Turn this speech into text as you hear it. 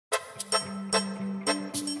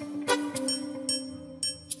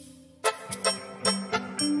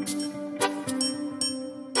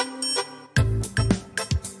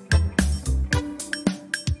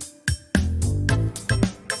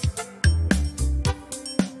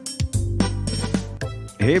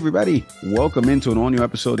Hey, everybody. Welcome into an all-new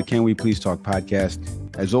episode of Can We Please Talk podcast.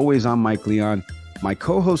 As always, I'm Mike Leon. My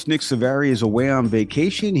co-host, Nick Savari, is away on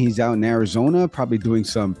vacation. He's out in Arizona, probably doing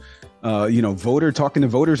some, talking to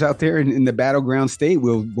voters out there in the battleground state.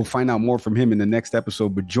 We'll find out more from him in the next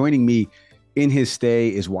episode. But joining me in his stay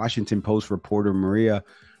is Washington Post reporter María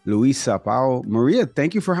Luisa Paúl. Maria,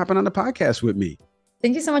 thank you for hopping on the podcast with me.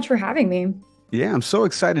 Thank you so much for having me. Yeah, I'm so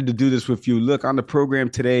excited to do this with you. Look, on the program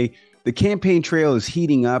today, the campaign trail is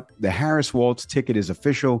heating up. The Harris-Walz ticket is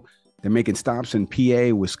official. They're making stops in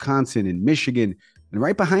PA, Wisconsin, and Michigan. And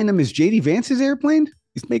right behind them is J.D. Vance's airplane.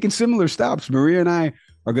 He's making similar stops. Maria and I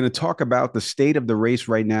are going to talk about the state of the race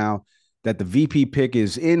right now, that the VP pick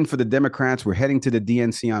is in for the Democrats. We're heading to the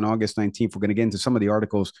DNC on August 19th. We're going to get into some of the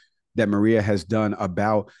articles that Maria has done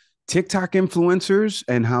about TikTok influencers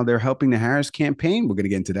and how they're helping the Harris campaign. We're going to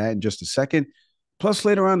get into that in just a second. Plus,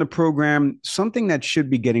 later on in the program, something that should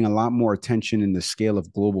be getting a lot more attention in the scale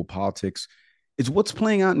of global politics is what's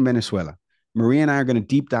playing out in Venezuela. Maria and I are going to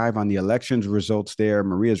deep dive on the elections results there,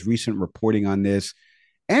 Maria's recent reporting on this,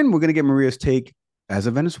 and we're going to get Maria's take as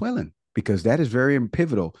a Venezuelan, because that is very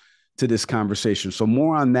pivotal to this conversation. So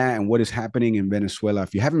more on that and what is happening in Venezuela.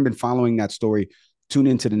 If you haven't been following that story, tune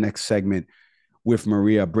into the next segment with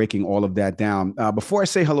Maria breaking all of that down. Before I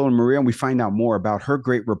say hello to Maria and we find out more about her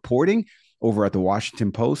great reporting over at the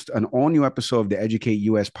Washington Post, an all-new episode of the Educate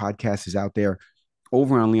US podcast is out there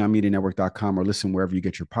over on leonmedianetwork.com or listen wherever you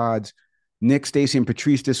get your pods. Nick, Stacy, and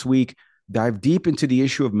Patrice this week dive deep into the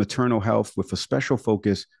issue of maternal health with a special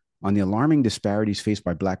focus on the alarming disparities faced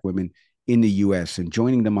by Black women in the U.S. And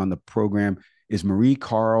joining them on the program is Marie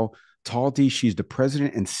Carl Talty. She's the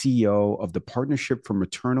president and CEO of the Partnership for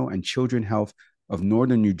Maternal and Children Health of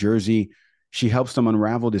Northern New Jersey. She helps them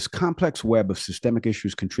unravel this complex web of systemic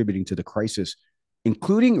issues contributing to the crisis,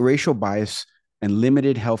 including racial bias and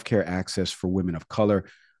limited healthcare access for women of color.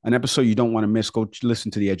 An episode you don't want to miss. Go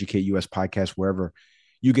listen to the Educate US podcast wherever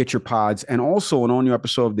you get your pods. And also an all-new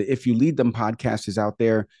episode of the If You Lead Them podcast is out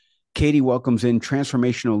there. Katie welcomes in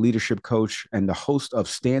transformational leadership coach and the host of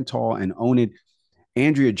Stand Tall and Own It,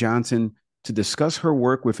 Andrea Johnson, to discuss her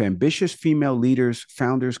work with ambitious female leaders,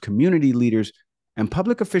 founders, community leaders, and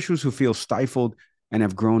public officials who feel stifled and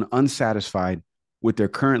have grown unsatisfied with their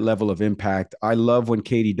current level of impact. I love when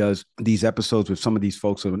Katie does these episodes with some of these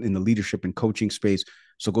folks in the leadership and coaching space.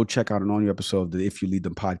 So go check out an all-new episode of the If You Lead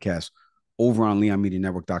Them podcast over on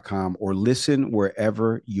leonmedianetwork.com or listen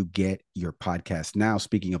wherever you get your podcast. Now,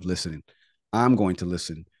 speaking of listening, I'm going to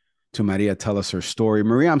listen to Maria tell us her story.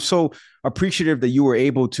 Maria, I'm so appreciative that you were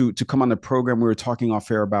able to come on the program. We were talking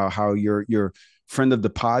off air about how you're friend of the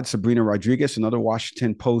pod, Sabrina Rodriguez, another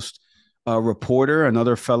Washington Post reporter,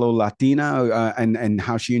 another fellow Latina, and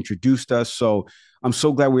how she introduced us. So I'm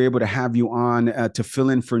so glad we were able to have you on to fill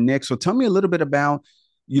in for Nick. So tell me a little bit about,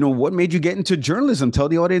 what made you get into journalism? Tell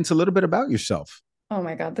the audience a little bit about yourself. Oh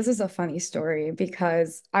my God, this is a funny story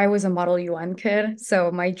because I was a Model UN kid.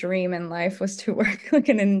 So my dream in life was to work like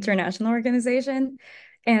in an international organization.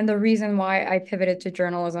 And the reason why I pivoted to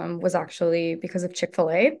journalism was actually because of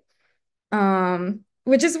Chick-fil-A.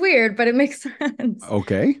 Which is weird, but it makes sense.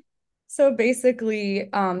 Okay. So basically,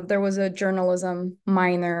 there was a journalism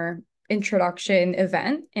minor introduction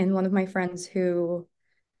event, and one of my friends who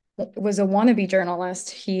was a wannabe journalist,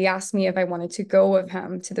 he asked me if I wanted to go with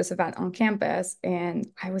him to this event on campus, and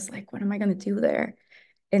I was like, what am I going to do there?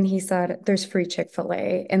 And he said, there's free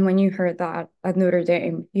Chick-fil-A. And when you heard that at Notre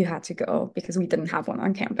Dame, you had to go because we didn't have one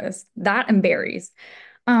on campus. That and berries.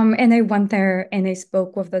 And I went there and I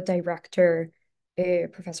spoke with the director,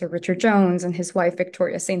 Professor Richard Jones, and his wife,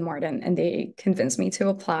 Victoria St. Martin, and they convinced me to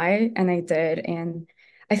apply, and I did. And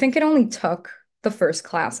I think it only took the first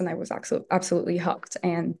class, and I was absolutely hooked.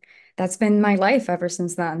 And that's been my life ever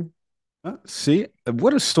since then. See,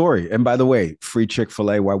 what a story. And by the way, free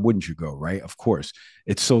Chick-fil-A, why wouldn't you go, right? Of course.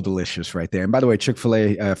 It's so delicious right there. And by the way,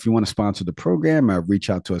 Chick-fil-A, if you want to sponsor the program, reach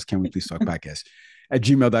out to us. Can we please talk podcast at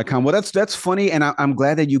gmail.com. Well, that's funny. And I'm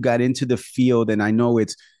glad that you got into the field. And I know we're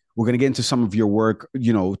going to get into some of your work,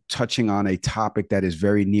 touching on a topic that is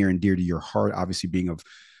very near and dear to your heart, obviously being of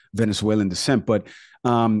Venezuelan descent. But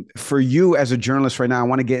for you as a journalist right now, I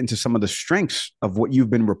want to get into some of the strengths of what you've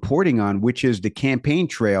been reporting on, which is the campaign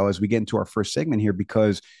trail as we get into our first segment here,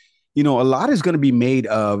 because a lot is going to be made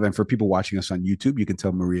of, and for people watching us on YouTube, you can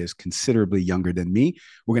tell Maria is considerably younger than me.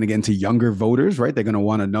 We're going to get into younger voters, right? They're going to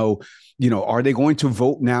want to know, are they going to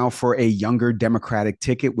vote now for a younger Democratic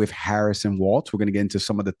ticket with Harris and Walz? We're going to get into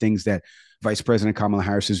some of the things that Vice President Kamala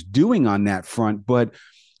Harris is doing on that front. But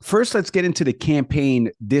first, let's get into the campaign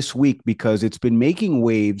this week, because it's been making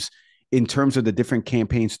waves in terms of the different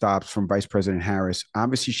campaign stops from Vice President Harris.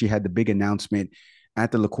 Obviously, she had the big announcement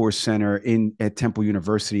at the LaCourse Center at Temple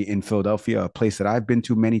University in Philadelphia, a place that I've been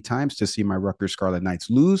to many times to see my Rutgers Scarlet Knights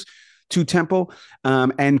lose to Temple.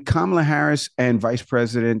 And Kamala Harris and Vice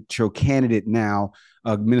Presidential candidate now,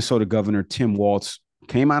 Minnesota Governor Tim Walz,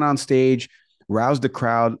 came out on stage, roused the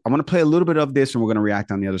crowd. I want to play a little bit of this, and we're going to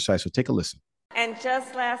react on the other side. So take a listen. And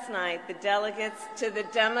just last night, the delegates to the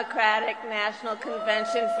Democratic National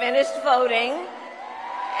Convention finished voting.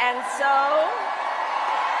 And so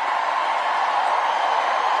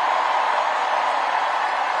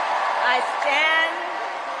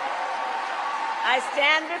I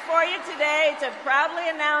stand before you today to proudly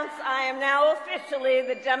announce I am now officially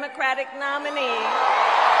the Democratic nominee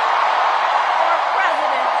for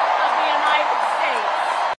President of the United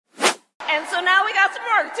States. And so now we got some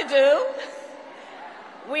work to do.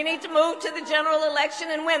 We need to move to the general election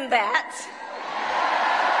and win that.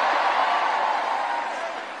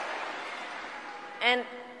 And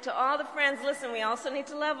to all the friends, listen, we also need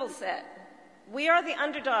to level set. We are the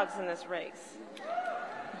underdogs in this race.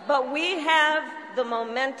 But we have the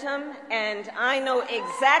momentum, and I know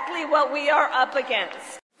exactly what we are up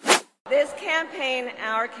against. This campaign,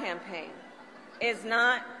 our campaign, is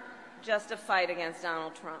not just a fight against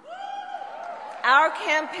Donald Trump. Our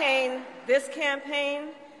campaign, this campaign,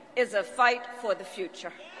 is a fight for the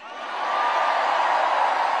future.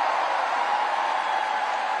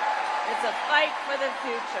 It's a fight for the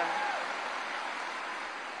future.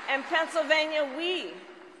 In Pennsylvania, we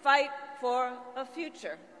fight for a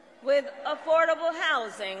future with affordable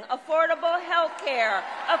housing, affordable health care,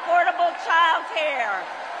 affordable child care,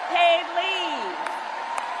 paid leave.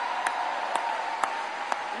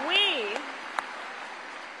 We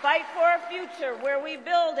fight for a future where we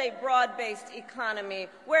build a broad-based economy,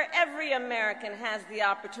 where every American has the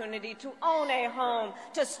opportunity to own a home,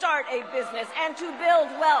 to start a business, and to build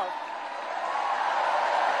wealth.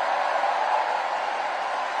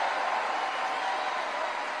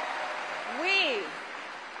 We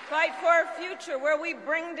fight for a future where we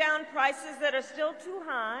bring down prices that are still too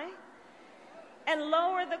high and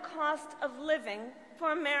lower the cost of living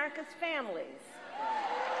for America's families.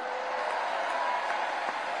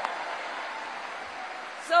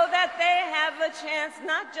 So that they have a chance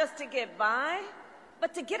not just to get by,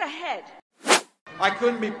 but to get ahead. I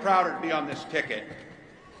couldn't be prouder to be on this ticket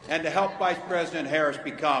and to help Vice President Harris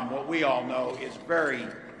become what we all know is very,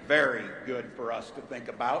 very good for us to think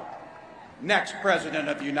about. Next President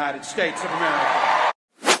of the United States of America.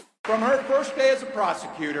 From her first day as a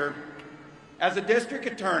prosecutor, as a district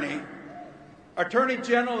attorney, Attorney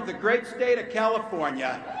General of the great state of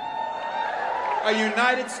California, a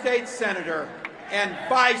United States Senator, and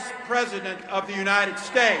Vice President of the United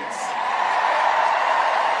States.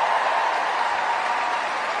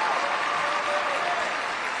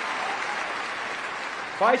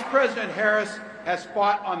 Vice President Harris has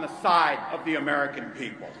fought on the side of the American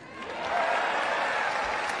people.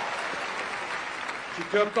 She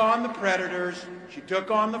took on the predators, she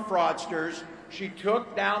took on the fraudsters, she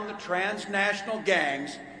took down the transnational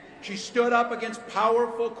gangs, she stood up against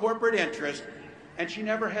powerful corporate interests, and she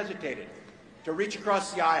never hesitated to reach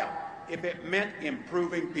across the aisle if it meant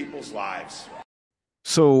improving people's lives.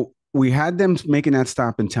 So we had them making that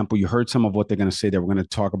stop in Temple. You heard some of what they're going to say there. We're going to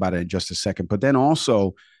talk about it in just a second. But then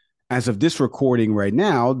also, as of this recording right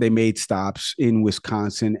now, they made stops in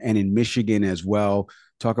Wisconsin and in Michigan as well.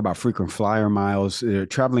 Talk about frequent flyer miles. They're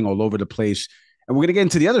traveling all over the place. And we're going to get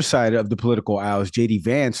into the other side of the political aisles. J.D.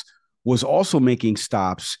 Vance was also making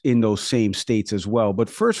stops in those same states as well.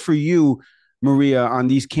 But first for you, Maria, on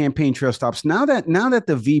these campaign trail stops, now that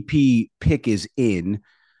the VP pick is in,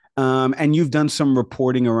 and you've done some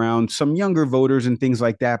reporting around some younger voters and things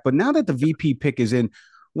like that, but now that the VP pick is in,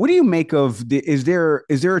 what do you make of is there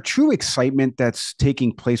a true excitement that's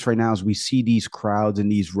taking place right now as we see these crowds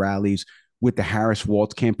and these rallies with the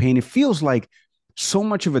Harris-Walz campaign? It feels like so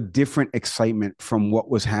much of a different excitement from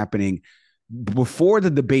what was happening before the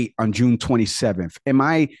debate on June 27th. Am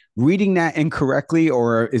I reading that incorrectly,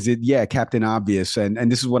 or is it, Captain Obvious?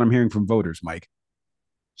 And this is what I'm hearing from voters, Mike.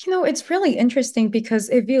 You know, it's really interesting because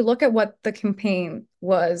if you look at what the campaign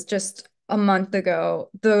was just a month ago,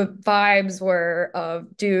 the vibes were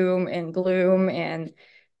of doom and gloom, and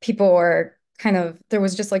people were there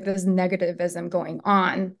was just like this negativism going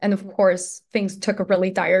on. And of course, things took a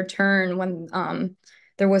really dire turn when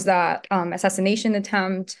there was that assassination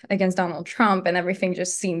attempt against Donald Trump, and everything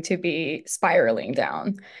just seemed to be spiraling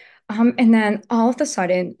down. And then all of a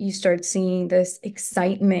sudden, you start seeing this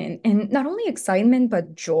excitement, and not only excitement,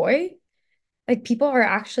 but joy. Like, people are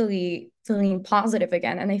actually feeling positive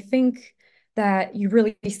again. And I think that you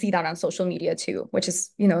really see that on social media too, which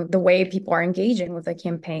is, the way people are engaging with the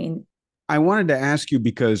campaign. I wanted to ask you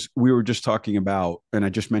because we were just talking about, and I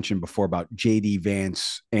just mentioned before about JD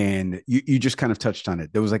Vance, and you just kind of touched on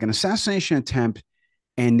it. There was like an assassination attempt,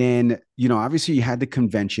 and then, obviously you had the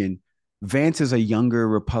convention. Vance is a younger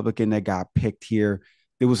Republican that got picked here.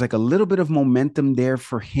 There was like a little bit of momentum there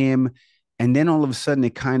for him. And then all of a sudden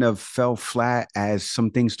it kind of fell flat as some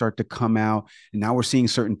things start to come out. And now we're seeing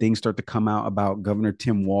certain things start to come out about Governor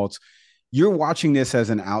Tim Walz. You're watching this as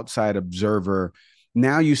an outside observer.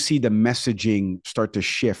 Now you see the messaging start to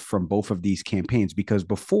shift from both of these campaigns, because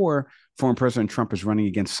before, former President Trump is running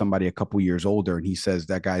against somebody a couple years older and he says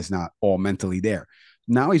that guy's not all mentally there.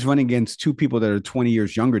 Now he's running against two people that are 20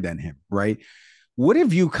 years younger than him, right? What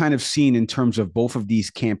have you kind of seen in terms of both of these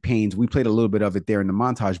campaigns? We played a little bit of it there in the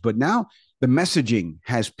montage, but now the messaging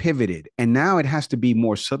has pivoted and now it has to be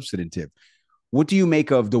more substantive. What do you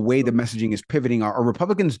make of the way the messaging is pivoting? Are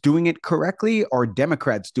Republicans doing it correctly, or are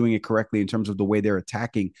Democrats doing it correctly in terms of the way they're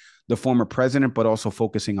attacking the former president, but also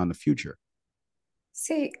focusing on the future?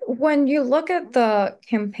 See, when you look at the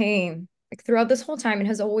campaign, like throughout this whole time, it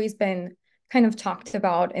has always been kind of talked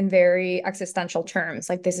about in very existential terms.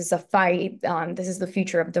 Like, this is a fight. This is the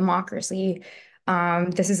future of democracy.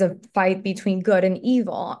 This is a fight between good and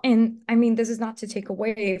evil. And I mean, this is not to take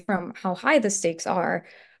away from how high the stakes are,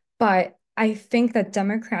 but I think that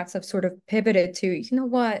Democrats have sort of pivoted to, you know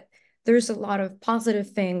what? There's a lot of positive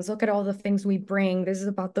things. Look at all the things we bring. This is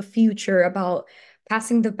about the future, about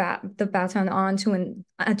passing the baton on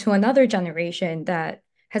to another generation that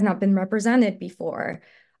has not been represented before.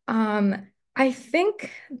 I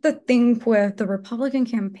think the thing with the Republican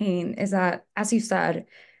campaign is that, as you said,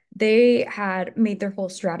 they had made their whole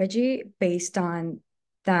strategy based on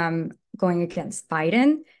them going against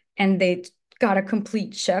Biden, and they got a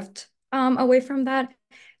complete shift away from that.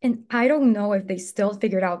 And I don't know if they still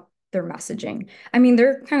figured out their messaging. I mean,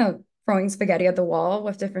 they're kind of throwing spaghetti at the wall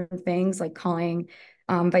with different things, like calling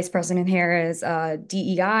Vice President Harris a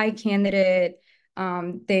DEI candidate.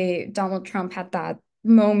 Donald Trump had that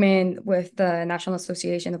moment with the National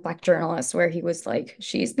Association of Black Journalists where he was like,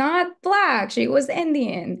 she's not Black, she was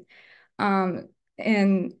Indian. And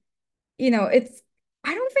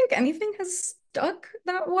I don't think anything has stuck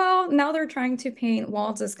that well. Now they're trying to paint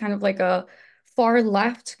Walz as kind of like a far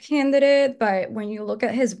left candidate, but when you look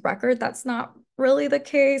at his record, that's not really the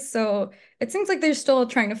case. So it seems like they're still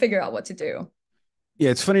trying to figure out what to do.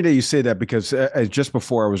 Yeah, it's funny that you say that because just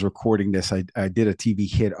before I was recording this, I did a TV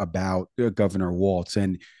hit about Governor Walz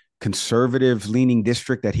and conservative leaning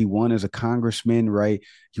district that he won as a congressman, right?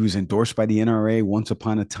 He was endorsed by the NRA once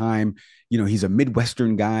upon a time. He's a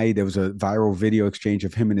Midwestern guy. There was a viral video exchange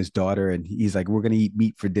of him and his daughter, and he's like, we're going to eat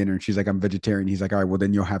meat for dinner. And she's like, I'm vegetarian. He's like, all right, well,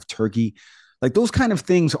 then you'll have turkey. Like, those kind of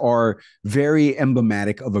things are very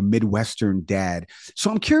emblematic of a Midwestern dad.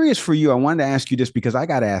 So I'm curious for you. I wanted to ask you this because I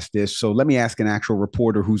got asked this. So let me ask an actual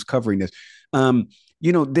reporter who's covering this.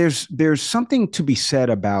 There's something to be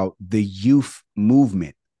said about the youth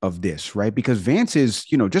movement of this, right? Because Vance is,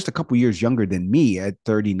 just a couple years younger than me at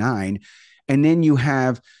 39. And then you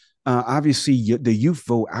have, obviously, the youth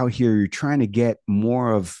vote out here. You're trying to get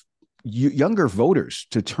more of younger voters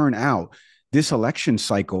to turn out this election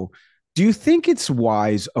cycle. Do you think it's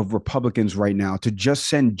wise of Republicans right now to just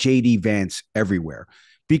send JD Vance everywhere?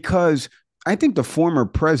 Because I think the former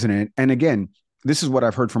president, and again, this is what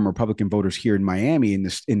I've heard from Republican voters here in Miami, in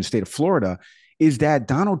the state of Florida, is that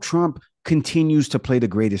Donald Trump continues to play the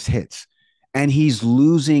greatest hits. And he's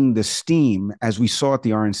losing the steam, as we saw at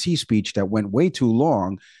the RNC speech that went way too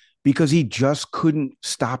long, because he just couldn't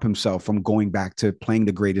stop himself from going back to playing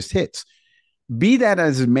the greatest hits. Be that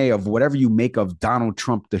as it may, of whatever you make of Donald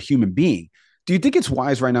Trump, the human being, do you think it's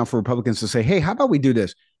wise right now for Republicans to say, hey, how about we do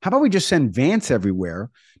this? How about we just send Vance everywhere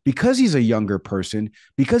because he's a younger person,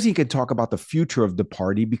 because he can talk about the future of the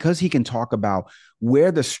party, because he can talk about where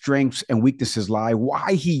the strengths and weaknesses lie,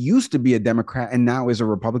 why he used to be a Democrat and now is a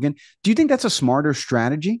Republican? Do you think that's a smarter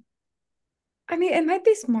strategy? I mean, it might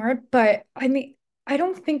be smart, but I mean, I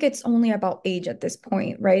don't think it's only about age at this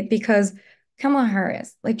point, right? Because Kamala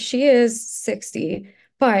Harris, like, she is 60,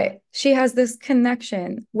 but she has this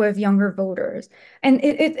connection with younger voters. And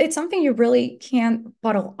it's something you really can't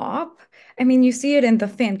bottle up. I mean, you see it in the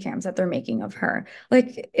fan cams that they're making of her.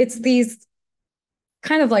 Like, it's these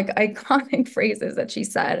kind of like iconic phrases that she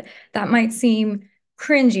said that might seem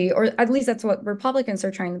cringy, or at least that's what Republicans are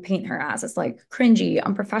trying to paint her as. It's like cringy,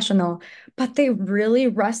 unprofessional, but they really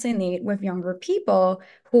resonate with younger people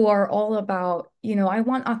who are all about, I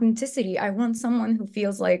want authenticity. I want someone who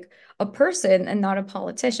feels like a person and not a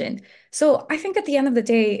politician. So I think at the end of the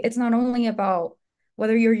day, it's not only about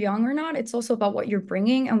whether you're young or not, it's also about what you're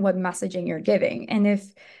bringing and what messaging you're giving. And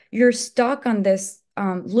if you're stuck on this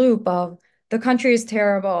loop of the country is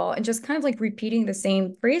terrible and just kind of like repeating the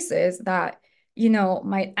same phrases that,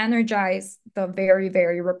 might energize the very,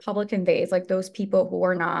 very Republican base, like those people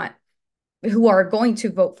who are going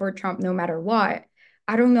to vote for Trump no matter what.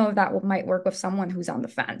 I don't know if that might work with someone who's on the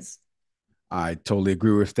fence. I totally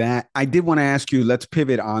agree with that. I did want to ask you, let's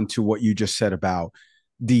pivot on to what you just said about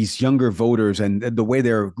these younger voters and the way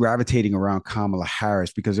they're gravitating around Kamala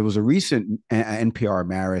Harris, because there was a recent NPR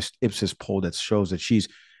Marist Ipsos poll that shows that she's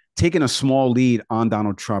taken a small lead on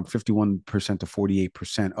Donald Trump, 51% to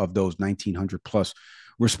 48% of those 1,900 plus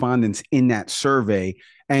respondents in that survey.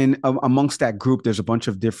 And amongst that group, there's a bunch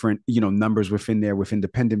of different, numbers within there with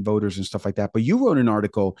independent voters and stuff like that. But you wrote an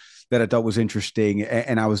article that I thought was interesting,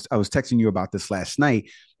 and I was texting you about this last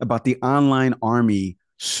night about the online army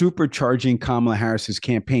supercharging Kamala Harris's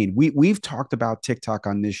campaign. We've talked about TikTok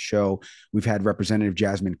on this show. We've had Representative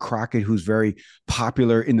Jasmine Crockett, who's very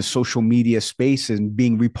popular in the social media space and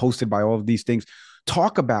being reposted by all of these things,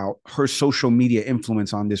 talk about her social media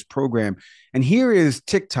influence on this program. And here is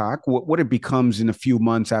TikTok, what it becomes in a few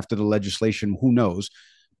months after the legislation, who knows?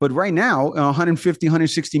 But right now, 150,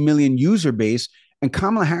 160 million user base, and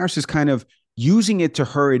Kamala Harris is kind of using it to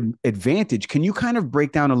her advantage. Can you kind of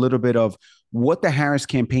break down a little bit of what the Harris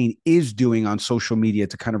campaign is doing on social media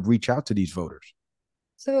to kind of reach out to these voters?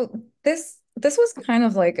 So this was kind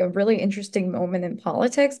of like a really interesting moment in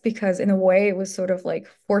politics, because in a way it was sort of like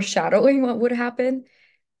foreshadowing what would happen,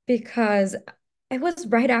 because it was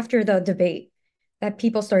right after the debate that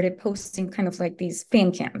people started posting kind of like these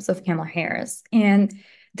fan cams of Kamala Harris. And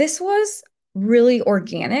this was really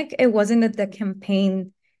organic. It wasn't that the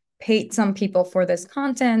campaign paid some people for this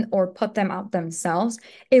content or put them out themselves.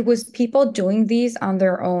 It was people doing these on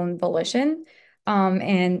their own volition,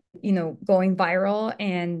 and going viral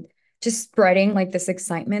and just spreading like this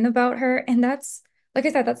excitement about her. And that's, like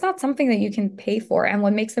I said, that's not something that you can pay for. And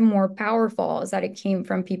what makes it more powerful is that it came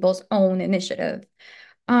from people's own initiative.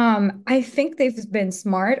 I think they've been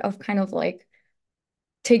smart of kind of like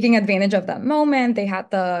taking advantage of that moment. They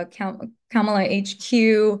had the Kamala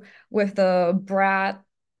HQ with the brat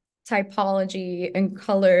typology and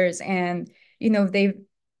colors, and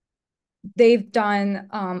they've done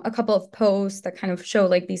a couple of posts that kind of show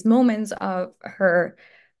like these moments of her.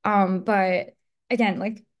 But again,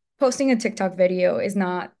 like posting a TikTok video is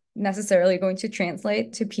not necessarily going to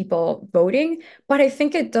translate to people voting, but I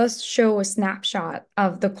think it does show a snapshot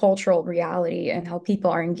of the cultural reality and how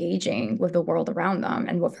people are engaging with the world around them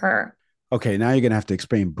and with her. Okay, now you're gonna have to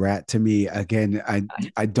explain brat to me again.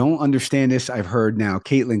 I don't understand this. I've heard now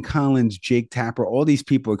Caitlin Collins, Jake Tapper, all these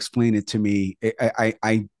people explain it to me.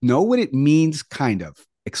 I know what it means, kind of.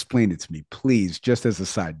 Explain it to me, please, just as a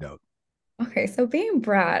side note. Okay, so being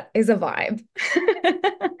brat is a vibe.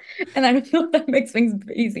 And I feel that makes things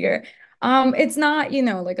easier. It's not,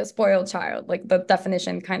 like a spoiled child, like the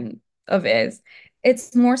definition kind of is.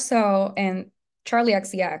 It's more so, and Charlie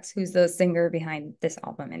XCX, who's the singer behind this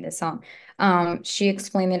album and this song, she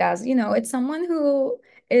explained it as, it's someone who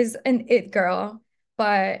is an it girl,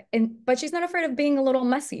 but she's not afraid of being a little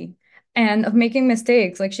messy and of making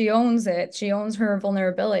mistakes. Like she owns it. She owns her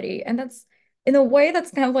vulnerability. And that's in a way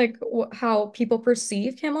that's kind of like how people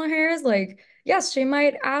perceive Kamala Harris. Like, yes, she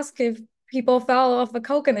might ask if people fell off a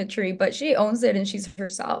coconut tree, but she owns it and she's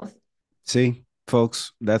herself. See,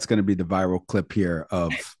 folks, that's going to be the viral clip here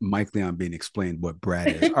of Mike Leon being explained what brat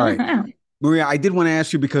is. All right. Maria, I did want to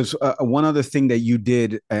ask you because one other thing that you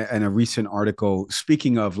did in a recent article,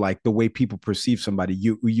 speaking of like the way people perceive somebody,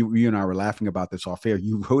 you and I were laughing about this off air.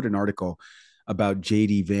 You wrote an article about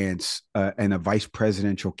JD Vance and a vice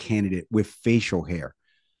presidential candidate with facial hair,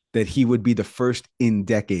 that he would be the first in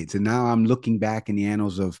decades. And now I'm looking back in the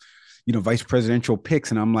annals of, vice presidential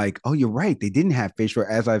picks, and I'm like, oh, you're right. They didn't have facial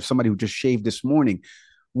hair, as I have somebody who just shaved this morning.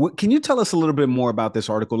 Can you tell us a little bit more about this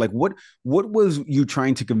article? Like what was you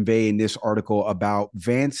trying to convey in this article about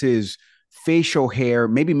Vance's facial hair,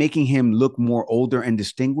 maybe making him look more older and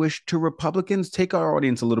distinguished to Republicans? Take our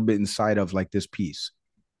audience a little bit inside of like this piece.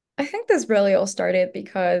 I think this really all started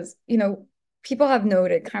because, people have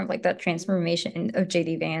noted kind of like that transformation of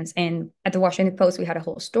JD Vance. And at the Washington Post, we had a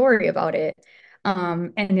whole story about it.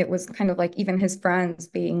 And it was kind of like even his friends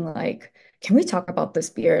being like, can we talk about this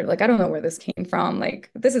beard? Like, I don't know where this came from. Like,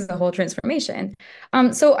 this is a whole transformation.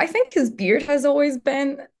 So I think his beard has always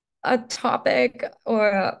been a topic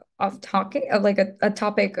or of talking of like a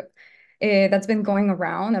topic that's been going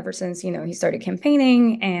around ever since, he started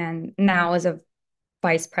campaigning and now as a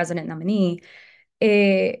vice president nominee.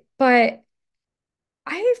 But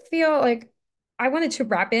I feel like I wanted to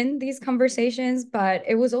wrap in these conversations, but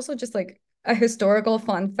it was also just like a historical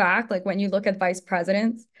fun fact. Like when you look at vice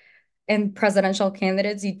presidents, in presidential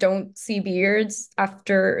candidates, you don't see beards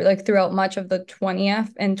after like throughout much of the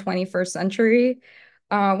 20th and 21st century,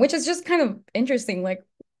 which is just kind of interesting. Like,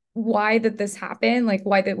 why did this happen? Like,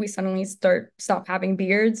 why did we suddenly stop having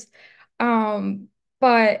beards?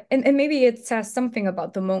 But and maybe it says something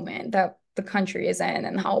about the moment that the country is in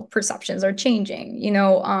and how perceptions are changing.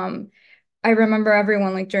 I remember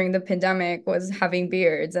everyone like during the pandemic was having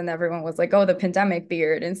beards and everyone was like, oh, the pandemic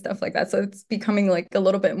beard and stuff like that. So it's becoming like a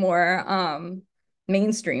little bit more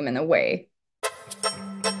mainstream in a way.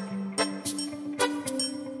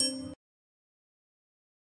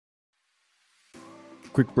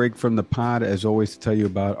 Quick break from the pod, as always, to tell you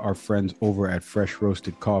about our friends over at Fresh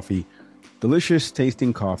Roasted Coffee. Delicious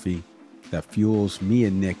tasting coffee that fuels me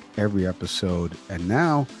and Nick every episode. And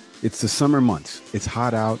now it's the summer months. It's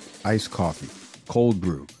hot out, iced coffee, cold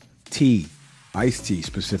brew, tea, iced tea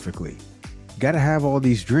specifically. Got to have all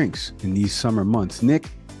these drinks in these summer months. Nick,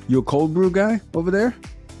 you a cold brew guy over there?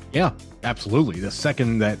 Yeah, absolutely. The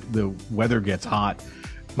second that the weather gets hot,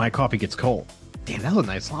 my coffee gets cold. Damn, that was a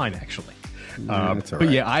nice line, actually. That's all but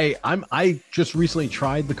right. yeah, I just recently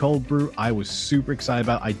tried the cold brew. I was super excited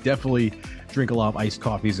about it. I definitely drink a lot of iced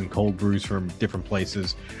coffees and cold brews from different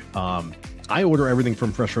places. I order everything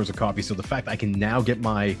from Fresh Roasted Coffee, so the fact I can now get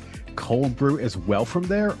my cold brew as well from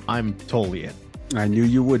there, I'm totally in. I knew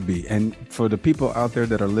you would be. And for the people out there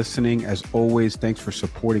that are listening, as always, thanks for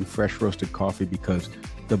supporting Fresh Roasted Coffee, because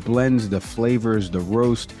the blends, the flavors, the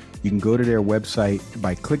roast, you can go to their website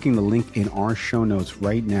by clicking the link in our show notes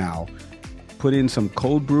right now. Put in some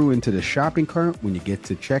cold brew into the shopping cart. When you get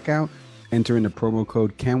to checkout, enter in the promo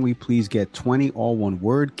code, can we please get 20, all one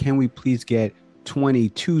word, can we please get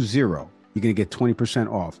 2020? You're going to get 20%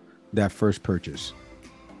 off that first purchase.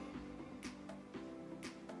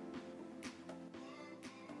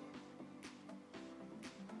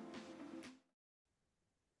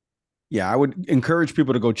 Yeah, I would encourage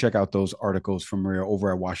people to go check out those articles from Maria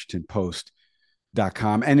over at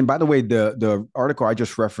WashingtonPost.com. And by the way, the article I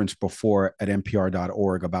just referenced before at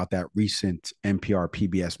NPR.org about that recent NPR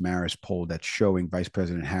PBS Marist poll that's showing Vice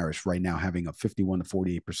President Harris right now having a 51 to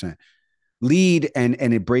 48% lead. And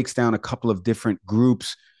it breaks down a couple of different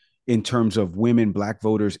groups in terms of women, Black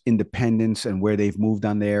voters, independents, and where they've moved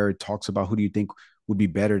on there. It talks about who do you think would be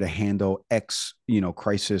better to handle X,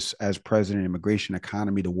 crisis as president, immigration,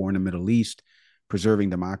 economy, the war in the Middle East, preserving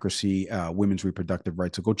democracy, women's reproductive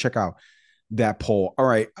rights. So go check out that poll. All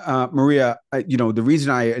right, Maria, the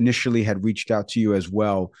reason I initially had reached out to you as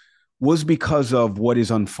well was because of what is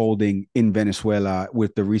unfolding in Venezuela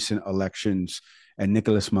with the recent elections and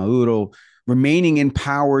Nicholás Maduro remaining in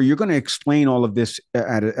power. You're going to explain all of this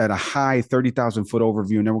at a high 30,000 foot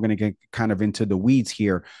overview, and then we're going to get kind of into the weeds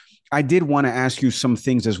here. I did want to ask you some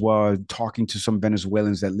things as well, talking to some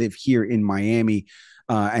Venezuelans that live here in Miami,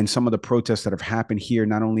 and some of the protests that have happened here,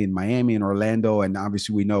 not only in Miami and Orlando, and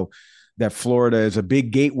obviously we know that Florida is a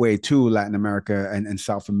big gateway to Latin America and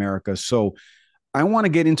South America. So I want to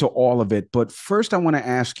get into all of it. But first, I want to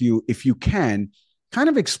ask you, if you can, kind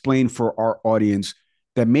of explain for our audience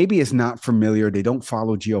that maybe is not familiar, they don't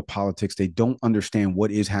follow geopolitics, they don't understand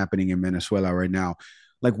what is happening in Venezuela right now.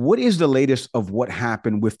 Like, what is the latest of what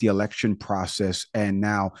happened with the election process, and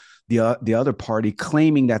now the other party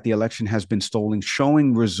claiming that the election has been stolen,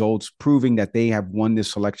 showing results, proving that they have won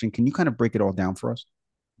this election? Can you kind of break it all down for us?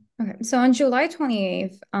 Okay, so on July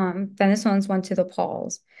 28th, Venezuelans went to the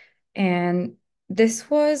polls, and this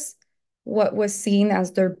was what was seen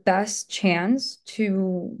as their best chance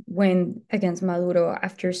to win against Maduro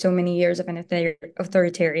after so many years of an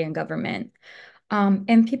authoritarian government.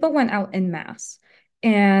 And people went out en masse.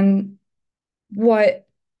 And what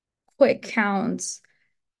quick counts,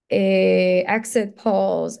 exit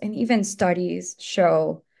polls, and even studies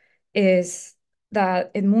show is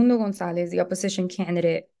that Edmundo Gonzalez, the opposition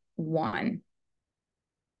candidate, won.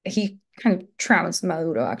 He kind of trounced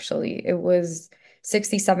Maduro, actually. It was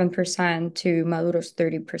 67% to Maduro's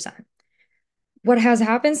 30%. What has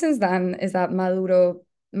happened since then is that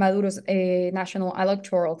Maduro's National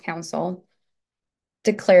Electoral Council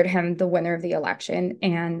declared him the winner of the election.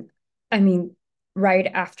 And I mean, right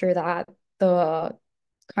after that, the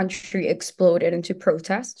country exploded into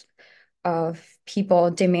protest of people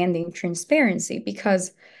demanding transparency,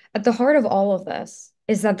 because at the heart of all of this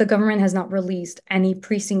is that the government has not released any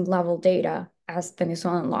precinct level data as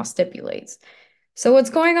Venezuelan law stipulates. So what's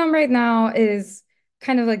going on right now is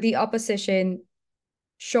kind of like the opposition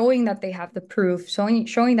showing that they have the proof,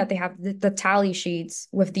 showing that they have the tally sheets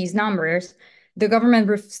with these numbers, the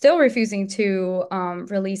government still refusing to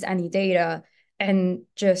release any data, and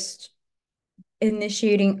just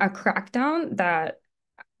initiating a crackdown that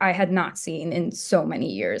I had not seen in so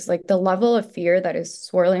many years. Like the level of fear that is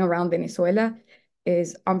swirling around Venezuela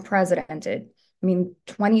is unprecedented. I mean,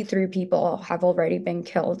 23 people have already been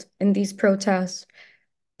killed in these protests.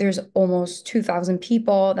 There's almost 2,000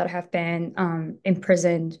 people that have been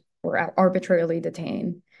imprisoned or arbitrarily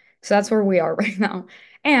detained. So that's where we are right now.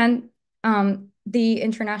 And the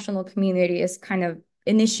international community is kind of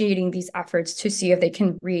initiating these efforts to see if they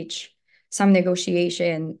can reach some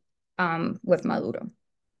negotiation with Maduro.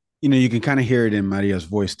 You know, you can kind of hear it in Maria's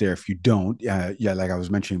voice there. If you don't, yeah, like I was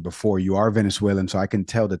mentioning before, you are Venezuelan, so I can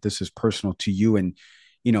tell that this is personal to you. And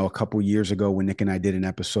you know, a couple of years ago when Nick and I did an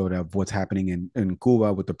episode of what's happening in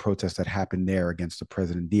Cuba with the protests that happened there against the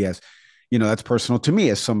President Diaz, you know, that's personal to me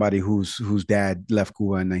as somebody whose dad left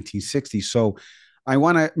Cuba in 1960. So I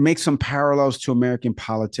want to make some parallels to American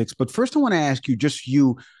politics. But first, I want to ask you, just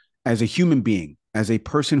you as a human being, as a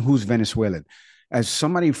person who's Venezuelan, as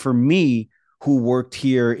somebody for me who worked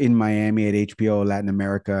here in Miami at HBO Latin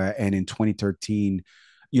America, and in 2013,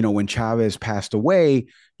 you know, when Chavez passed away,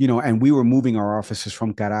 you know, and we were moving our offices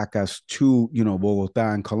from Caracas to, you know,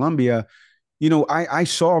 Bogota and Colombia, you know, I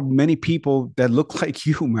saw many people that look like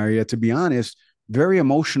you, Maria, to be honest, very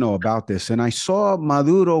emotional about this. And I saw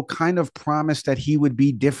Maduro kind of promise that he would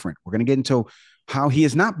be different. We're going to get into how he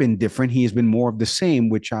has not been different. He has been more of the same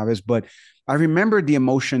with Chavez. But I remember the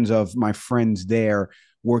emotions of my friends there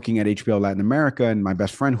working at HBO Latin America, and my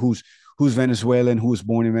best friend who's Venezuelan, who was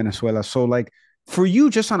born in Venezuela. So like, for you,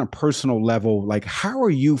 just on a personal level, like, how are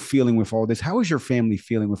you feeling with all this? How is your family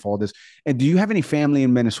feeling with all this? And do you have any family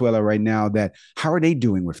in Venezuela right now how are they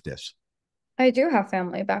doing with this? I do have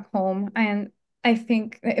family back home, and I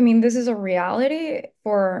think, I mean, this is a reality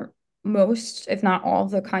for most, if not all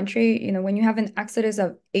of the country. You know, when you have an exodus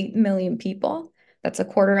of 8 million people, that's a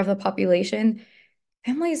quarter of the population,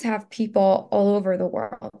 families have people all over the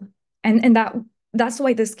world. And that's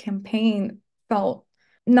why this campaign felt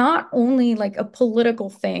not only like a political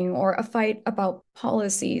thing or a fight about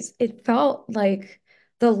policies, it felt like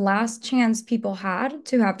the last chance people had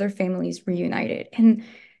to have their families reunited. And,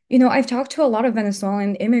 you know, I've talked to a lot of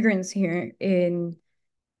Venezuelan immigrants here in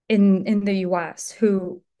the US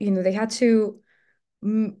who, you know, they had to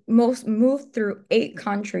most move through 8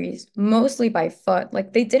 countries, mostly by foot.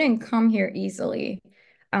 Like they didn't come here easily.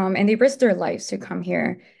 And they risked their lives to come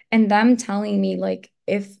here. And them telling me, like,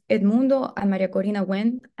 if Edmundo and Maria Corina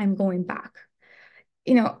win, I'm going back.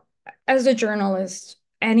 You know, as a journalist,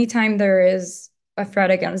 anytime there is a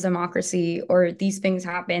threat against democracy or these things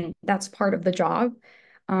happen, that's part of the job.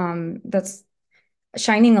 That's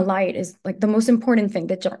shining a light is like the most important thing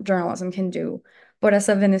that journalism can do. But as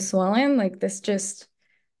a Venezuelan, like this just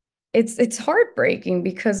it's heartbreaking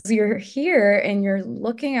because you're here and you're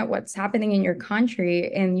looking at what's happening in your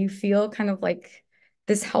country and you feel kind of like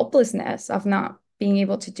this helplessness of not being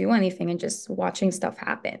able to do anything and just watching stuff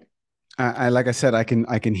happen. I like I said, I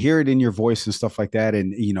can hear it in your voice and stuff like that.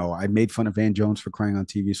 And you know, I made fun of Van Jones for crying on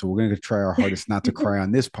TV, so we're going to try our hardest not to cry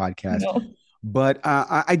on this podcast. No. But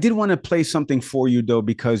I did want to play something for you, though,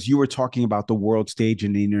 because you were talking about the world stage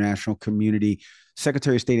and the international community.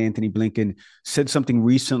 Secretary of State Antony Blinken said something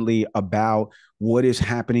recently about what is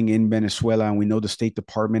happening in Venezuela. And we know the State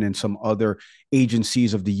Department and some other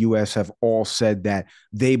agencies of the U.S. have all said that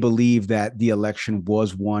they believe that the election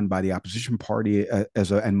was won by the opposition party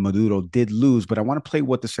and Maduro did lose. But I want to play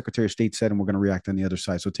what the Secretary of State said, and we're going to react on the other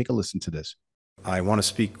side. So take a listen to this. I want to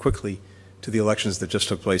speak quickly to the elections that just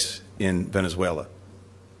took place in Venezuela.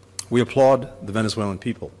 We applaud the Venezuelan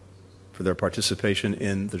people for their participation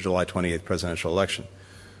in the July 28th presidential election.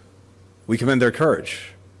 We commend their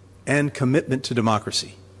courage and commitment to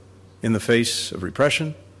democracy in the face of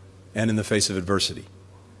repression and in the face of adversity.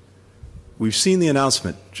 We've seen the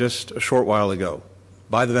announcement just a short while ago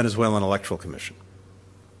by the Venezuelan Electoral Commission.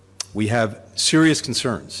 We have serious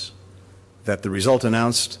concerns that the result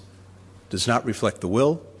announced does not reflect the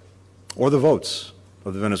will or the votes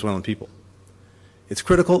of the Venezuelan people. It's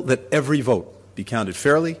critical that every vote be counted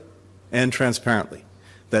fairly and transparently,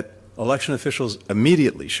 that election officials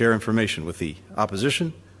immediately share information with the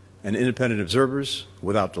opposition and independent observers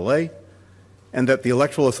without delay, and that the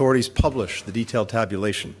electoral authorities publish the detailed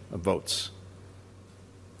tabulation of votes.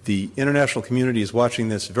 The international community is watching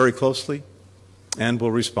this very closely and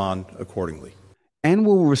will respond accordingly. And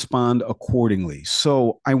will respond accordingly.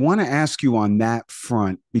 So I want to ask you on that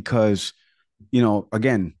front because, you know,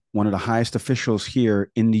 again, one of the highest officials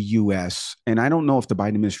here in the U.S., and I don't know if the Biden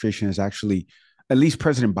administration has actually, at least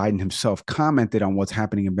President Biden himself, commented on what's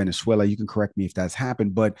happening in Venezuela. You can correct me if that's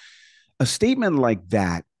happened, but a statement like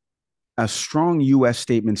that, a strong U.S.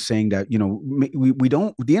 statement saying that, you know, we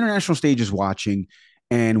don't, the international stage is watching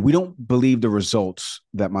and we don't believe the results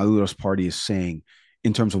that Maduro's party is saying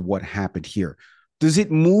in terms of what happened here. Does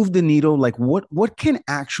it move the needle? Like what can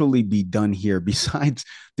actually be done here besides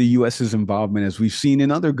the US's involvement, as we've seen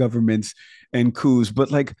in other governments and coups?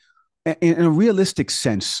 But like in a realistic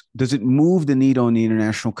sense, does it move the needle in the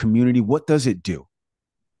international community? What does it do?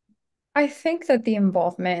 I think that the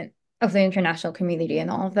involvement of the international community in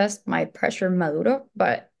all of this might pressure Maduro,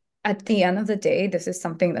 but at the end of the day, this is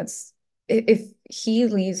something that's, if he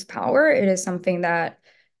leaves power, it is something that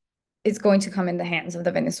is going to come in the hands of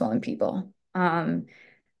the Venezuelan people.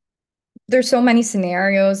 There's so many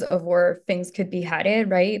scenarios of where things could be headed,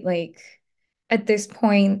 right? Like at this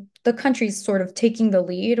point, the country's sort of taking the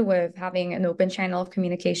lead with having an open channel of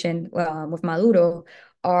communication with Maduro,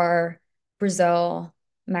 are Brazil,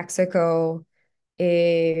 Mexico,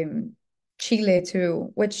 Chile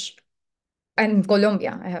too, which and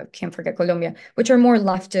Colombia, can't forget Colombia, which are more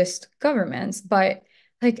leftist governments. But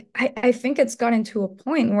like I think it's gotten to a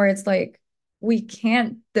point where it's like we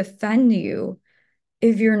can't defend you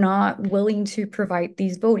if you're not willing to provide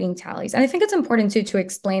these voting tallies. And I think it's important to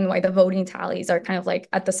explain why the voting tallies are kind of like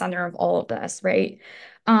at the center of all of this, right?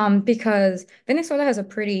 Because Venezuela has a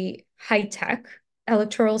pretty high-tech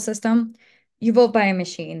electoral system. You vote by a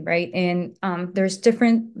machine, right? And there's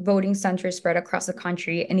different voting centers spread across the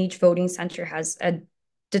country, and each voting center has a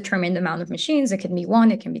determined amount of machines. It can be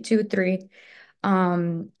one, it can be two, three.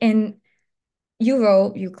 And you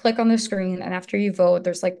vote, you click on the screen, and after you vote,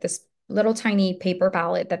 there's like this little tiny paper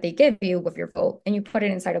ballot that they give you with your vote, and you put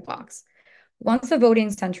it inside a box. Once the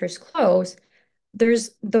voting centers close,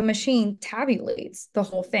 the machine tabulates the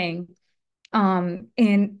whole thing.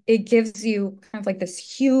 And it gives you kind of like this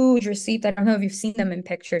huge receipt. I don't know if you've seen them in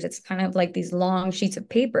pictures. It's kind of like these long sheets of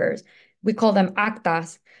papers. We call them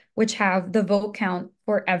actas, which have the vote count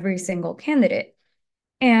for every single candidate.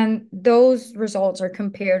 And those results are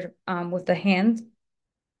compared with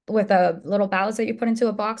a little ballots that you put into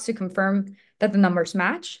a box to confirm that the numbers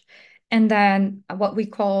match. And then what we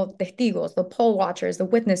call testigos, the poll watchers, the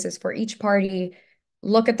witnesses for each party,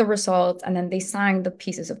 look at the results, and then they sign the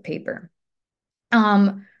pieces of paper.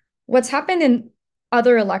 What's happened in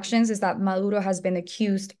other elections is that Maduro has been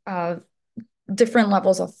accused of different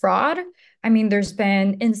levels of fraud. I mean, there's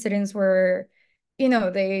been incidents where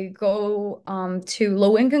they go to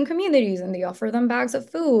low-income communities and they offer them bags of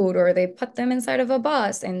food, or they put them inside of a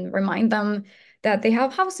bus and remind them that they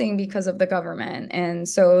have housing because of the government. And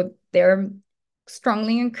so they're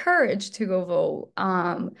strongly encouraged to go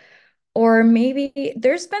vote. Or maybe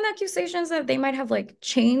there's been accusations that they might have like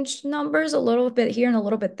changed numbers a little bit here and a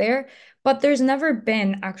little bit there, but there's never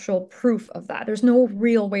been actual proof of that. There's no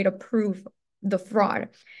real way to prove the fraud.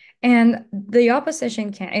 And the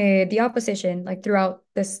opposition, like throughout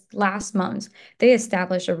this last month, they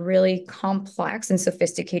established a really complex and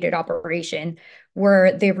sophisticated operation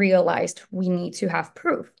where they realized we need to have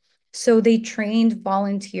proof. So they trained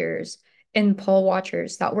volunteers and poll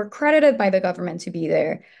watchers that were credited by the government to be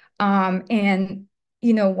there. And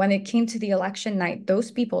when it came to the election night,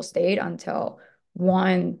 those people stayed until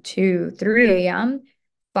 1, 2, 3 a.m.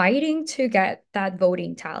 fighting to get that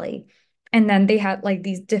voting tally. And then they had like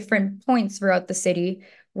these different points throughout the city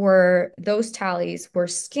where those tallies were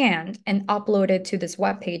scanned and uploaded to this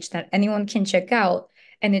webpage that anyone can check out.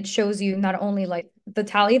 And it shows you not only like the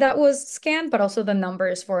tally that was scanned, but also the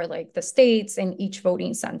numbers for like the states and each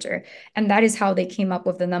voting center. And that is how they came up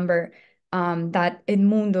with the number that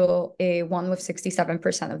Edmundo won with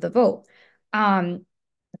 67% of the vote.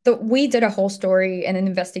 We did a whole story and an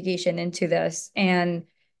investigation into this. And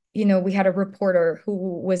we had a reporter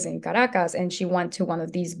who was in Caracas, and she went to one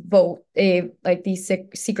of these these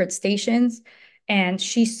secret stations, and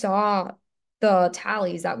she saw the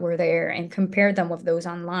tallies that were there and compared them with those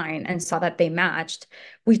online and saw that they matched.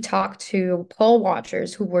 We talked to poll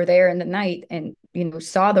watchers who were there in the night and,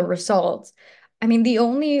 saw the results. I mean, the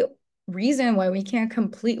only reason why we can't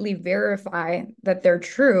completely verify that they're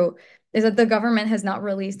true is that the government has not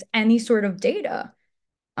released any sort of data.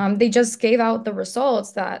 They just gave out the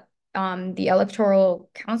results that the Electoral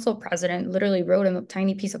Council president literally wrote in a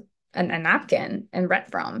tiny piece of a napkin and read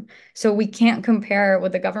from. So we can't compare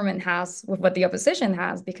what the government has with what the opposition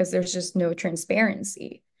has because there's just no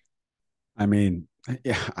transparency. I mean,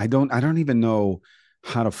 yeah, I don't even know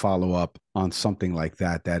how to follow up on something like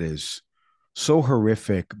that. That is so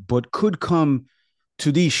horrific, but could come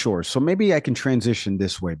to these shores. So maybe I can transition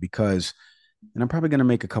this way because, and I'm probably going to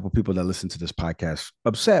make a couple people that listen to this podcast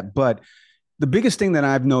upset, but The biggest thing that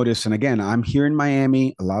I've noticed, and again, I'm here in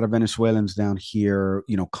Miami, a lot of Venezuelans down here,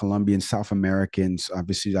 Colombians, South Americans.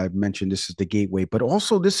 Obviously, I've mentioned this is the gateway, but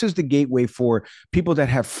also this is the gateway for people that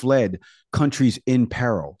have fled countries in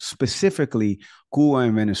peril, specifically Cuba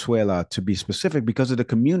and Venezuela, to be specific, because of the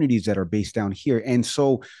communities that are based down here. And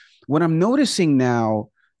so, what I'm noticing now,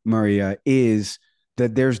 Maria, is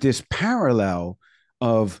that there's this parallel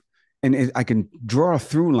of, and I can draw a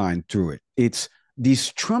through line through it. It's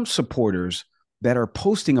these Trump supporters that are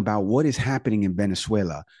posting about what is happening in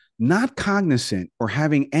Venezuela, not cognizant or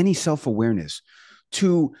having any self-awareness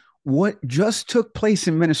to what just took place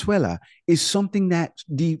in Venezuela is something that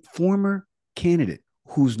the former candidate,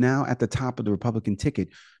 who's now at the top of the Republican ticket,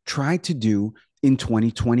 tried to do in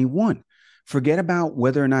 2021. Forget about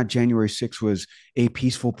whether or not January 6th was a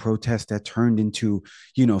peaceful protest that turned into,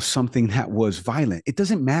 something that was violent. It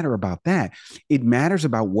doesn't matter about that. It matters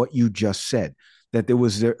about what you just said, that there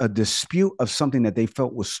was a dispute of something that they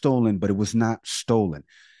felt was stolen, but it was not stolen.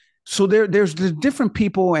 So there's the different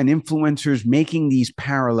people and influencers making these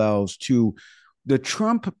parallels to the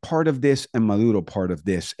Trump part of this and Maduro part of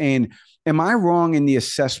this. And am I wrong in the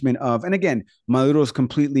assessment of, and again, Maduro is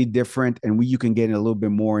completely different, and you can get a little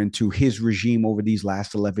bit more into his regime over these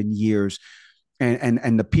last 11 years.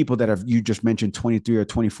 And the people that you just mentioned, 23 or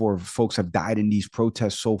 24 folks have died in these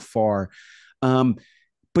protests so far.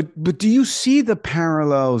 But do you see the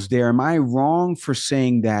parallels there? Am I wrong for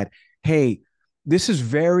saying that, hey, this is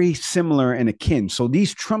very similar and akin? So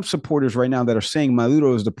these Trump supporters right now that are saying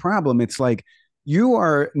Maduro is the problem, it's like you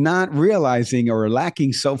are not realizing or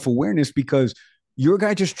lacking self-awareness because your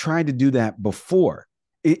guy just tried to do that before.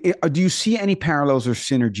 Do you see any parallels or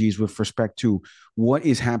synergies with respect to what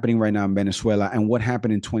is happening right now in Venezuela and what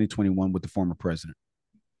happened in 2021 with the former president?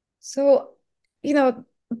 So,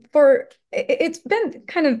 it's been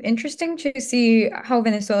kind of interesting to see how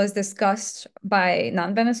Venezuela is discussed by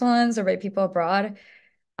non-Venezuelans or by people abroad.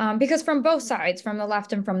 Because from both sides, from the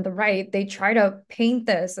left and from the right, they try to paint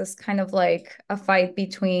this as kind of like a fight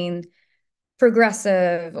between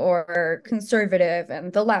progressive or conservative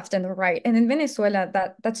and the left and the right. And in Venezuela,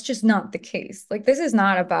 that's just not the case. Like, this is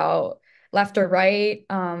not about left or right.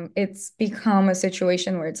 It's become a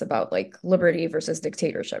situation where it's about like liberty versus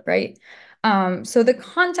dictatorship, right? So the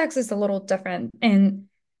context is a little different. And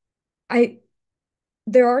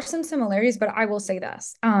there are some similarities, but I will say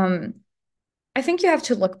this. I think you have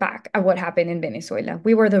to look back at what happened in Venezuela.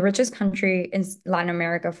 We were the richest country in Latin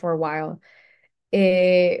America for a while.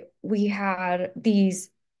 We had these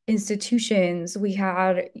institutions. We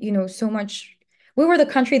had, so much. We were the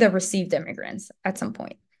country that received immigrants at some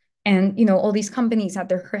point. And, all these companies had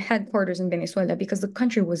their headquarters in Venezuela because the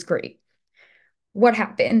country was great. What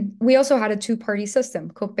happened? We also had a two-party system,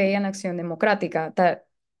 COPE and Acción Democrática, that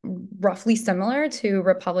roughly similar to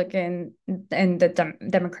Republican and the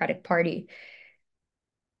Democratic Party.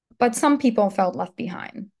 But some people felt left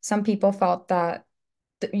behind. Some people felt that,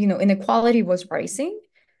 inequality was rising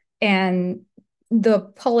and the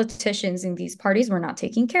politicians in these parties were not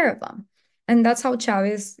taking care of them. And that's how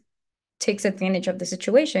Chavez takes advantage of the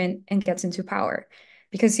situation and gets into power,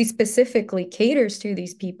 because he specifically caters to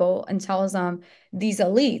these people and tells them these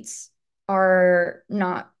elites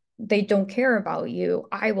they don't care about you.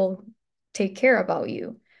 I will take care about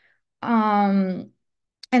you. And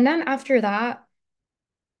then after that,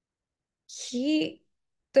 he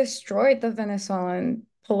destroyed the Venezuelan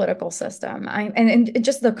political system and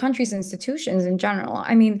just the country's institutions in general.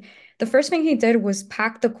 I mean, the first thing he did was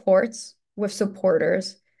pack the courts with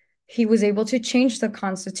supporters. He was able to change the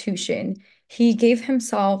constitution. He gave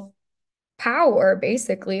himself power,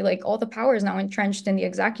 basically, like all the power is now entrenched in the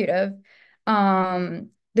executive.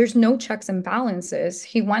 There's no checks and balances.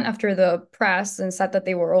 He went after the press and said that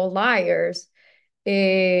they were all liars.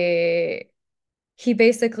 He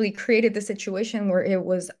basically created the situation where it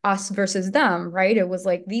was us versus them, right? It was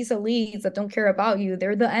like these elites that don't care about you,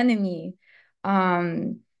 they're the enemy.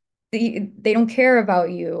 They don't care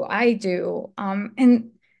about you. I do.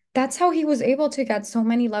 And that's how he was able to get so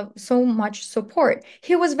much support.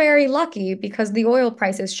 He was very lucky because the oil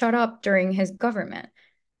prices shot up during his government.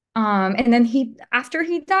 And then after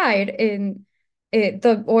he died,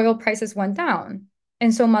 the oil prices went down.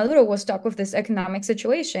 And so Maduro was stuck with this economic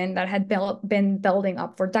situation that had been building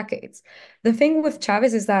up for decades. The thing with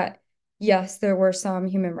Chavez is that, yes, there were some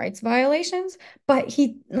human rights violations, but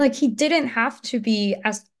he didn't have to be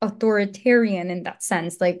as authoritarian in that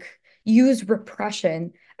sense, like use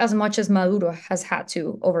repression as much as Maduro has had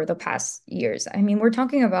to over the past years. I mean, we're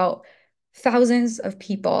talking about thousands of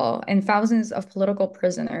people and thousands of political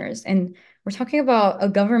prisoners. And we're talking about a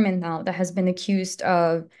government now that has been accused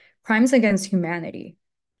of crimes against humanity.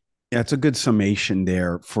 Yeah, it's a good summation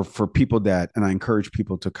there for people that, and I encourage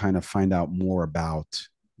people to kind of find out more about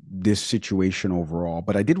this situation overall.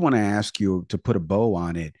 But I did want to ask you to put a bow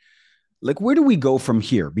on it. Like, where do we go from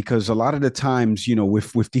here? Because a lot of the times,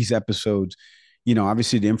 with these episodes,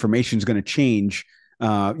 obviously the information is going to change.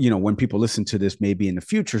 When people listen to this, maybe in the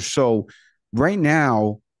future. So, right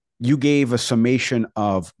now, you gave a summation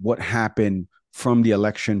of what happened from the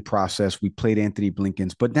election process. We played Anthony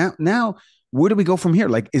Blinken's, but now where do we go from here?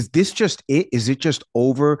 Like, is this just it? Is it just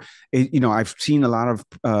over? I've seen a lot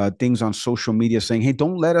of things on social media saying, "Hey,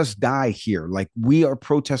 don't let us die here." Like, we are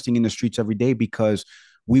protesting in the streets every day because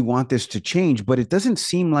we want this to change, but it doesn't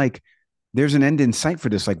seem like there's an end in sight for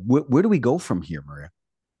this. Like, where do we go from here, Maria?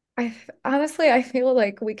 Honestly, I feel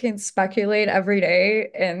like we can speculate every day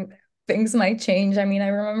and things might change. I mean, I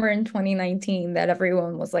remember in 2019 that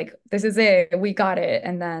everyone was like, this is it, we got it.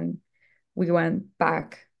 And then we went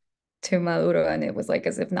back to Maduro and it was like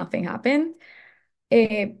as if nothing happened.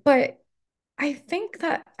 But I think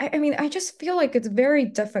that, I mean, I just feel like it's very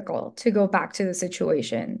difficult to go back to the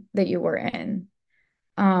situation that you were in.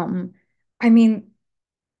 Um, I mean,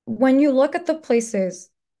 when you look at the places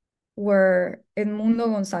where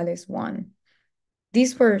Edmundo Gonzalez won,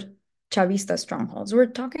 these were Chavista strongholds. We're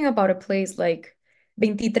talking about a place like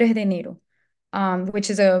 23 de Enero, which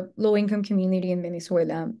is a low-income community in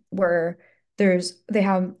Venezuela where they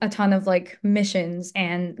have a ton of like missions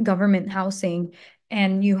and government housing,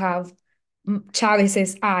 and you have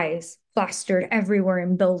Chavez's eyes plastered everywhere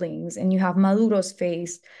in buildings, and you have Maduro's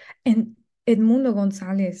face, and Edmundo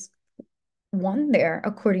Gonzalez won there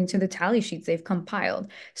according to the tally sheets they've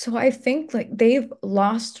compiled. So I think like they've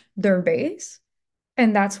lost their base,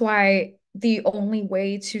 and that's why the only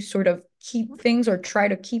way to sort of keep things or try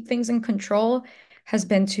to keep things in control has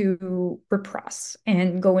been to repress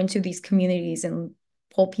and go into these communities and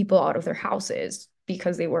pull people out of their houses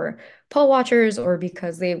because they were poll watchers or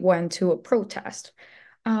because they went to a protest.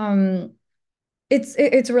 Um,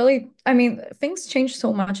 it's really, I mean, things change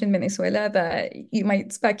so much in Venezuela that you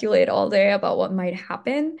might speculate all day about what might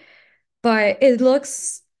happen. But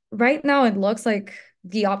right now, it looks like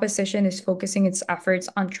the opposition is focusing its efforts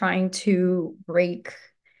on trying to break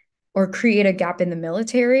or create a gap in the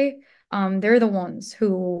military. They're the ones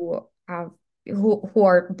who are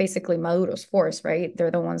basically Maduro's force, right?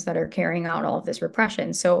 They're the ones that are carrying out all of this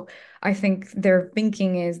repression. So I think their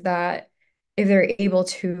thinking is that if they're able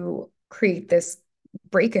to create this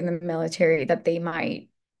break in the military, that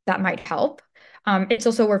might help. It's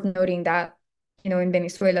also worth noting that, in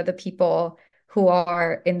Venezuela, the people who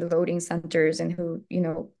are in the voting centers and who,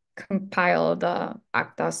 compile the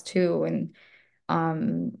actas too, and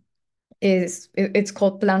um, it's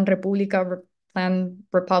called Plan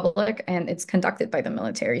Republic, and it's conducted by the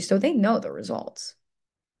military, so they know the results.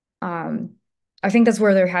 Um, I think that's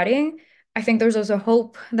where they're heading. I think there's also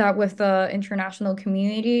hope that with the international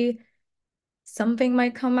community, something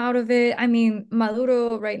might come out of it. I mean,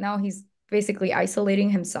 Maduro right now, he's basically isolating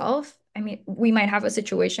himself. I mean, we might have a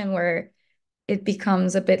situation where it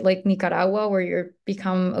becomes a bit like Nicaragua, where you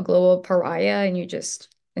become a global pariah and you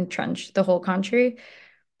just entrench the whole country.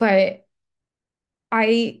 But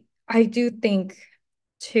I do think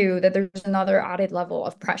too that there's another added level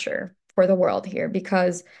of pressure for the world here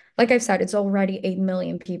because, like I've said, it's already 8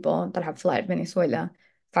 million people that have fled Venezuela.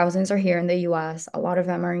 Thousands are here in the US. A lot of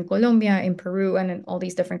them are in Colombia, in Peru, and in all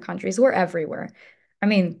these different countries. We're everywhere. I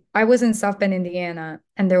mean, I was in South Bend, Indiana,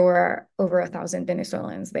 and there were over 1,000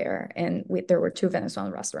 Venezuelans there, and there were 2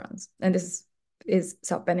 Venezuelan restaurants. And this is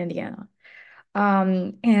South Bend, Indiana.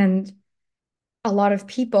 And a lot of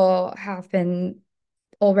people have been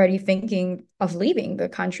already thinking of leaving the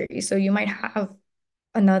country. So you might have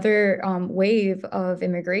another wave of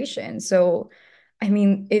immigration. So, I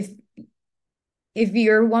mean, if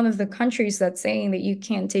you're one of the countries that's saying that you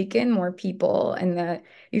can't take in more people and that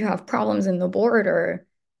you have problems in the border,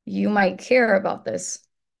 you might care about this.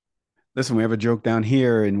 Listen, we have a joke down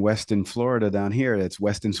here in Weston, Florida, down here. That's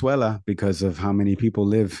Westonzuela because of how many people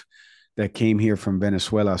live that came here from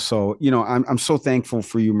Venezuela. So, I'm so thankful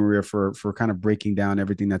for you, Maria, for kind of breaking down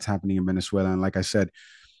everything that's happening in Venezuela. And like I said,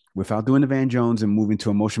 without doing the Van Jones and moving to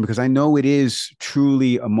emotion, because I know it is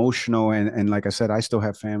truly emotional. And like I said, I still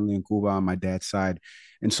have family in Cuba on my dad's side.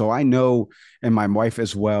 And so I know, and my wife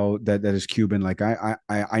as well, that is Cuban. Like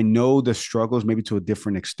I know the struggles maybe to a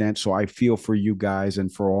different extent. So I feel for you guys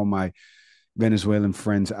and for all my Venezuelan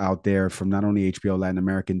friends out there from not only HBO Latin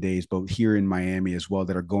American Days, but here in Miami as well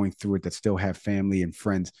that are going through it, that still have family and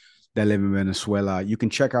friends that live in Venezuela. You can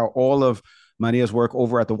check out all of Maria's work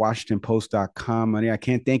over at thewashingtonpost.com. Maria, I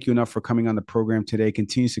can't thank you enough for coming on the program today.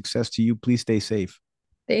 Continued success to you. Please stay safe.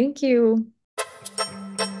 Thank you.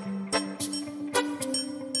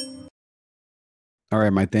 All right,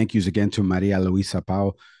 my thank yous again to María Luisa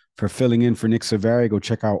Paúl for filling in for Nick Saveri. Go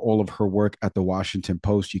check out all of her work at the Washington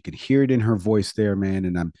Post. You can hear it in her voice there, man.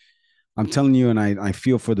 And I'm telling you, and I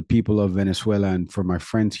feel for the people of Venezuela and for my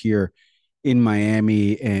friends here in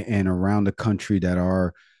Miami and around the country that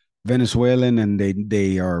are Venezuelan, and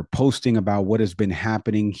they are posting about what has been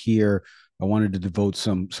happening here. I wanted to devote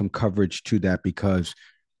some coverage to that because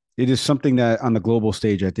it is something that on the global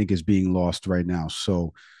stage I think is being lost right now.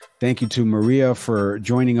 So thank you to Maria for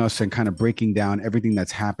joining us and kind of breaking down everything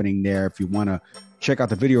that's happening there. If you want to check out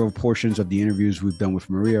the video portions of the interviews we've done with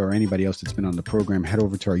Maria or anybody else that's been on the program, head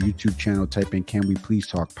over to our YouTube channel, type in Can We Please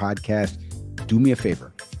Talk Podcast. Do me a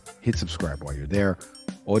favor, hit subscribe while you're there.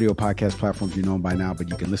 Audio podcast platforms, you know them by now, but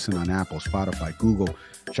you can listen on Apple, Spotify, Google.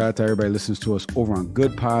 Shout out to everybody who listens to us over on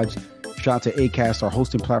Good Pods. Shout out to Acast, our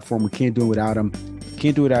hosting platform. We can't do it without them.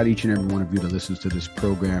 Can't do it without each and every one of you that listens to this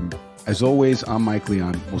program. As always, I'm Mike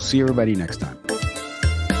Leon. We'll see everybody next time.